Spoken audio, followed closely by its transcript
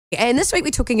And this week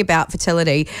we're talking about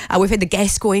fertility. We've had the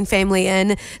Gascoigne family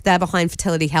in. They're behind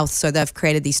Fertility Health, so they've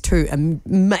created these two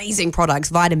amazing products,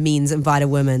 Vita Men's and Vita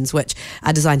Women's, which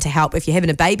are designed to help if you're having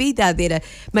a baby. They're there to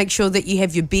make sure that you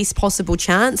have your best possible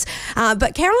chance.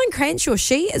 But Caroline Cranshaw,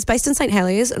 she is based in St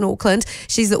Heliers in Auckland.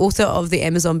 She's the author of the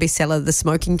Amazon bestseller, The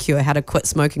Smoking Cure, How to Quit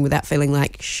Smoking Without Feeling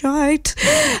Like Shite.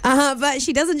 But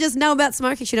she doesn't just know about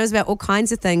smoking, she knows about all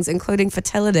kinds of things, including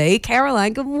fertility.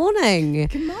 Caroline, good morning.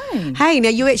 Good morning. Hey, now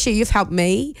you've helped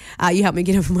me. You helped me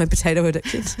get over my potato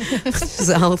addiction, which is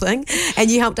the whole thing.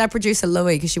 And you helped our producer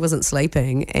Louie because she wasn't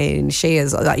sleeping, and she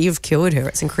is you've cured her.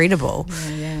 It's incredible.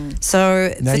 Yeah.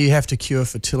 So now you have to cure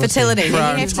fertility for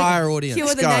our entire audience.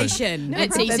 Cure the nation.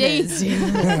 It's easy.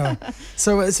 Yeah.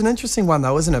 So it's an interesting one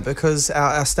though, isn't it? Because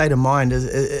our state of mind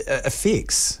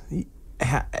affects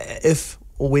if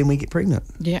or when we get pregnant.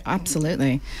 Yeah,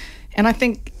 absolutely. And I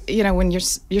think, when your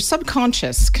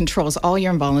subconscious controls all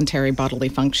your involuntary bodily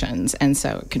functions, and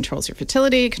so it controls your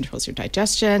fertility, controls your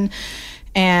digestion,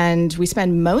 and we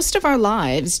spend most of our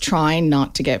lives trying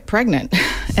not to get pregnant.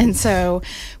 And so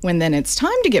when then it's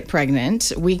time to get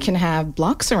pregnant, we can have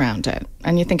blocks around it.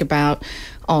 And you think about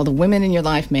all the women in your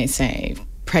life may say,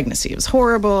 pregnancy was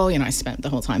horrible, I spent the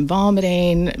whole time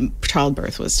vomiting,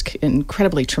 childbirth was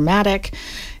incredibly traumatic.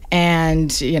 And,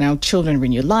 children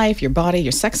ruin your life, your body,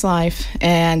 your sex life,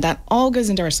 and that all goes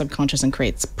into our subconscious and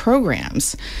creates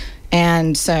programs.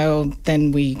 And so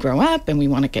then we grow up and we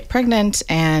want to get pregnant,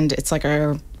 and it's like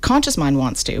our conscious mind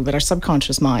wants to, but our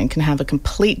subconscious mind can have a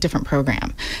complete different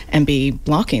program and be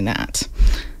blocking that.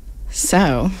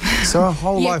 So our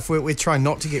whole life we're trying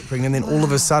not to get pregnant, and then all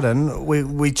of a sudden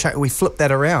we flip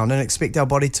that around and expect our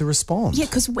body to respond. Yeah,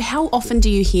 because how often do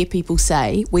you hear people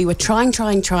say, we were trying,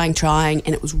 and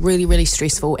it was really, really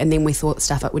stressful, and then we thought,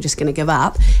 stuff it, we're just going to give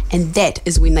up, and that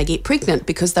is when they get pregnant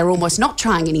because they're almost not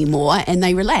trying anymore and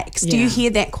they relax. Yeah. Do you hear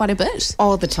that quite a bit?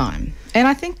 All the time. And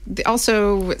I think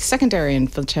also secondary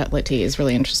infertility is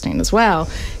really interesting as well,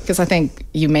 because I think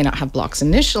you may not have blocks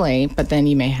initially, but then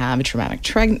you may have a traumatic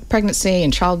pregnancy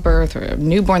and childbirth, or a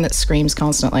newborn that screams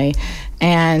constantly,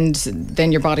 and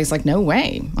then your body's like, no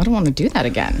way, I don't want to do that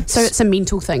again. So it's a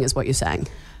mental thing is what you're saying?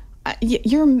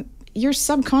 Your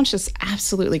subconscious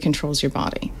absolutely controls your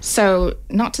body. So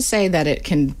not to say that it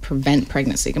can prevent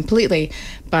pregnancy completely,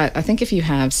 but I think if you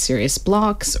have serious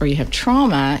blocks or you have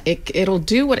trauma, it'll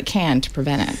do what it can to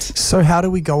prevent it. So how do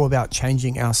we go about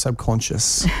changing our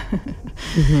subconscious?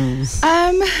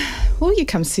 Well, you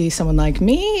come see someone like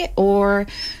me, or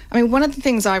one of the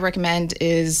things I recommend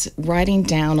is writing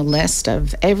down a list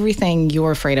of everything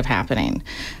you're afraid of happening.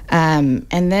 And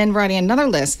then writing another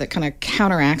list that kind of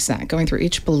counteracts that, going through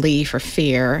each belief or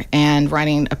fear and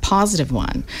writing a positive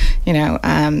one.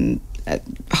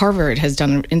 Harvard has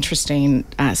done an interesting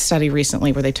study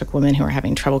recently where they took women who are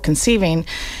having trouble conceiving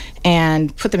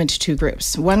and put them into two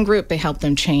groups. One group, they helped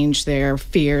them change their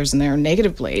fears and their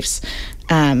negative beliefs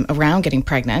around getting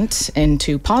pregnant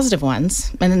into positive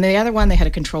ones. And then the other one, they had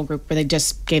a control group where they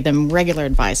just gave them regular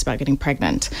advice about getting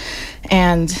pregnant.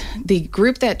 And the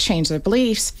group that changed their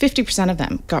beliefs, 50% of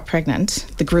them got pregnant.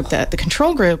 The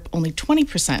control group, only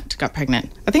 20% got pregnant.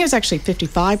 I think it was actually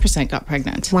 55% got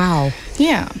pregnant. Wow.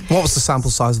 Yeah. What was the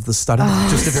sample size of the study?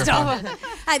 Just to verify.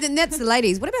 Hey, then that's the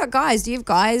ladies. What about guys? Do you have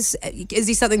guys? Is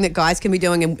there something that guys can be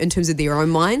doing in terms of their own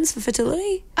minds for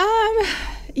fertility?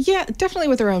 Yeah, definitely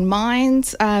with their own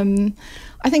minds.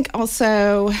 I think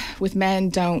also with men,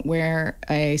 don't wear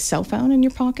a cell phone in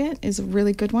your pocket is a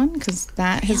really good one, because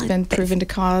that has been proven to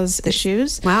cause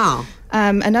issues. Wow.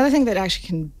 Another thing that actually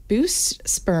can boost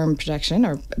sperm production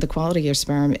or the quality of your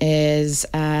sperm is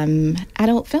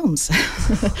adult films.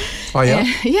 Oh, yeah?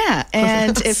 Yeah.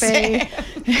 And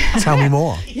Tell me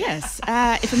more. Yes.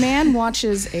 If a man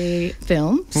watches a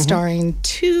film starring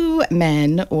two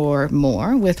men or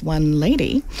more with one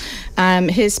lady,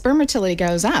 his sperm motility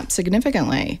goes up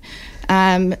significantly.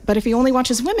 But if he only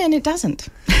watches women, it doesn't.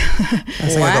 I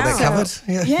think I got that covered.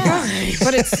 Yeah.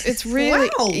 But it's really,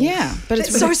 wow. But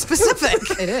it's so really specific.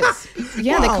 It is.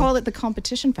 Yeah, They call it the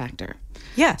competition factor.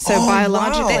 Yeah. So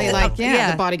biologically, wow.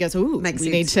 The body goes, ooh, Makes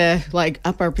we sense. need to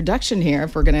up our production here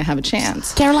if we're going to have a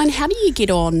chance. Caroline, how do you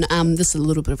get on, this is a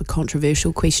little bit of a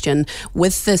controversial question,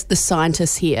 with the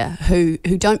scientists here who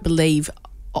don't believe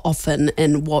often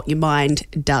in what your mind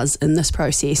does in this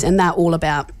process, and they're all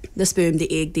about the sperm,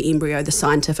 the egg, the embryo, the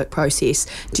scientific process.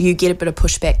 Do you get a bit of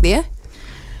pushback there?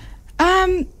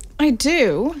 I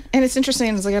do, and it's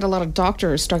interesting because I get a lot of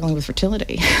doctors struggling with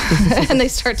fertility, and they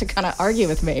start to kind of argue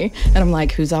with me, and I'm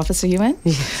like, whose office are you in?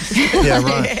 Yeah,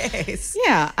 right. Yes.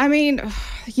 Yeah,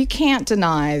 you can't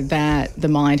deny that the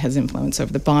mind has influence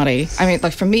over the body. I mean,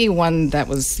 like for me, one that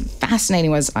was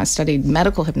fascinating was I studied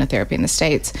medical hypnotherapy in the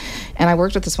States, and I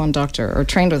worked with this one doctor, or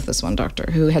trained with this one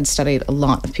doctor, who had studied a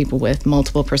lot of people with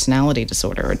multiple personality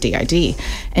disorder, or DID.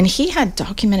 And he had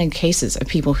documented cases of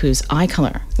people whose eye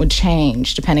color would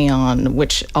change depending on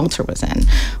which altar was in,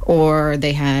 or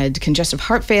they had congestive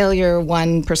heart failure,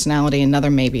 one personality, another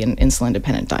maybe an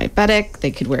insulin-dependent diabetic.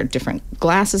 They could wear different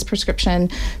glasses prescription.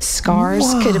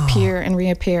 Scars could appear and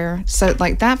reappear. So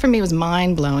like that for me was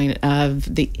mind-blowing,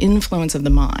 of the influence of the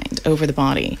mind over the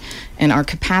body, and our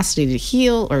capacity to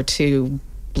heal or to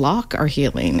block our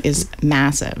healing is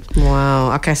massive.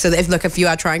 Wow. Okay. So if you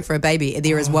are trying for a baby,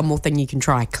 there is one more thing you can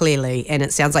try, clearly. And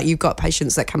it sounds like you've got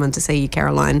patients that come in to see you,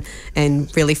 Caroline, and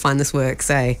really find this works,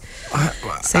 eh?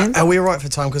 Sam? Are we all right for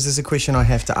time? Because there's a question I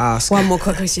have to ask. One more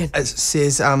quick question. It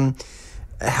says,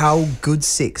 how good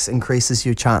sex increases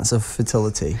your chance of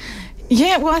fertility?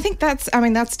 Yeah, well, I think that's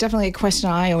definitely a question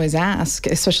I always ask,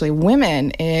 especially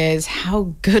women, is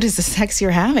how good is the sex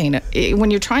you're having?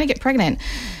 When you're trying to get pregnant,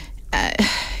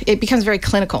 it becomes very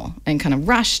clinical and kind of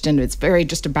rushed, and it's very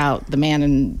just about the man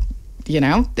and,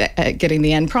 getting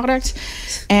the end product.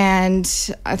 And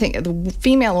I think the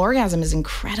female orgasm is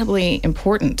incredibly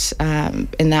important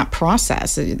in that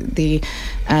process. The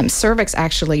cervix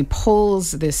actually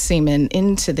pulls the semen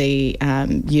into the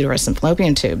uterus and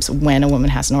fallopian tubes when a woman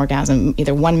has an orgasm,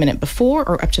 either 1 minute before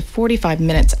or up to 45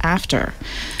 minutes after.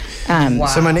 Wow.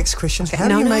 So my next question is, how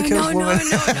do you make a woman...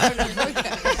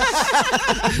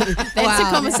 That's a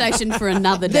conversation for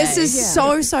another day. This is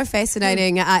so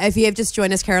fascinating. If you have just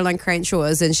joined us, Caroline Cranshaw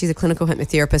is, and she's a clinical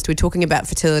hypnotherapist. We're talking about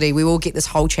fertility. We will get this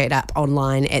whole chat up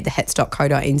online at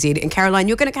thehits.co.nz. And Caroline,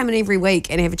 you're going to come in every week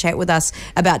and have a chat with us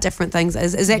about different things.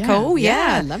 Is that cool?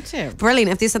 Yeah, I'd love to.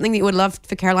 Brilliant. If there's something that you would love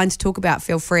for Caroline to talk about,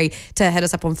 feel free to hit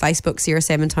us up on Facebook, Sarah,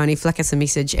 Sam and Toni, flick us a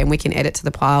message and we can add it to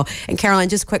the pile. And Caroline,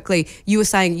 just quickly, you were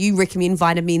saying you recommend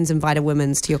vitamins and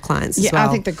vitamins to your clients as well.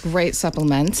 I think they're great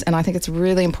supplements, and I think it's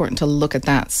really important to look at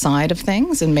that side of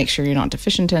things and make sure you're not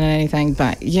deficient in anything.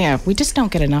 But we just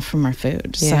don't get enough from our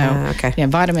food.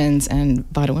 Vitamins and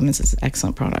vitamins is an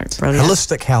excellent product. Brilliant.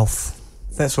 Holistic health.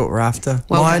 That's what we're after.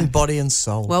 Mind, body and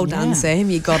soul. Well done, Sam.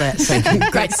 You got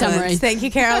it. Great summary. Thank you,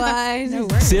 Caroline.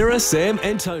 Sarah, Sam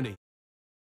and Toni.